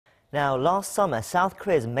Now, last summer, South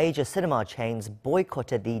Korea's major cinema chains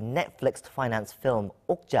boycotted the Netflix-financed film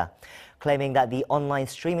Okja, claiming that the online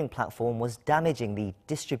streaming platform was damaging the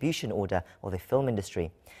distribution order of the film industry.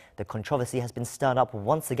 The controversy has been stirred up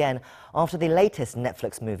once again after the latest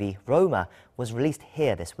Netflix movie, Roma, was released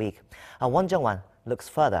here this week. Our Jung-hwan looks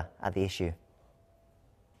further at the issue.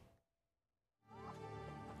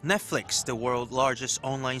 Netflix, the world's largest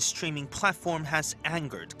online streaming platform, has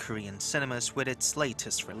angered Korean cinemas with its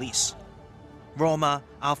latest release. Roma,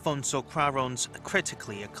 Alfonso Cuaron's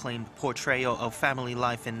critically acclaimed portrayal of family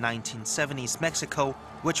life in 1970s Mexico,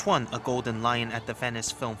 which won a Golden Lion at the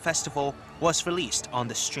Venice Film Festival, was released on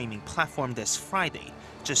the streaming platform this Friday,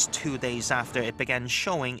 just 2 days after it began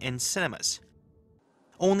showing in cinemas.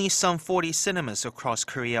 Only some 40 cinemas across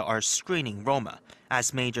Korea are screening Roma,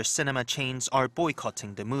 as major cinema chains are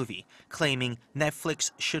boycotting the movie, claiming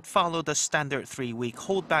Netflix should follow the standard 3-week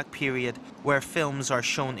holdback period where films are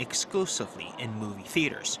shown exclusively in movie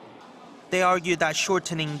theaters. They argue that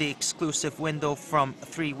shortening the exclusive window from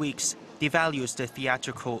 3 weeks devalues the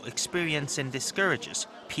theatrical experience and discourages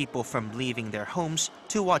people from leaving their homes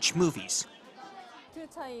to watch movies.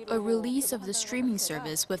 A release of the streaming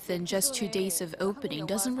service within just 2 days of opening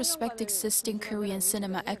doesn't respect existing Korean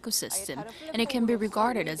cinema ecosystem, and it can be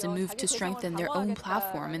regarded as a move to strengthen their own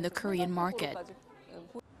platform in the Korean market.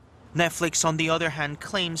 Netflix, on the other hand,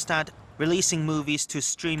 claims that releasing movies to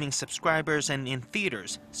streaming subscribers and in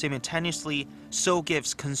theaters simultaneously so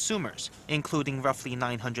gives consumers, including roughly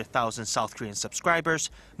 900,000 South Korean subscribers,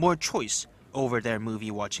 more choice over their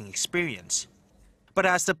movie-watching experience. But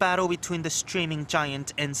as the battle between the streaming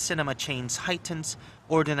giant and cinema chains heightens,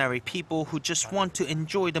 ordinary people who just want to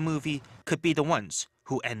enjoy the movie could be the ones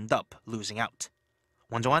who end up losing out.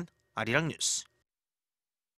 Jung-hwan, Arirang News.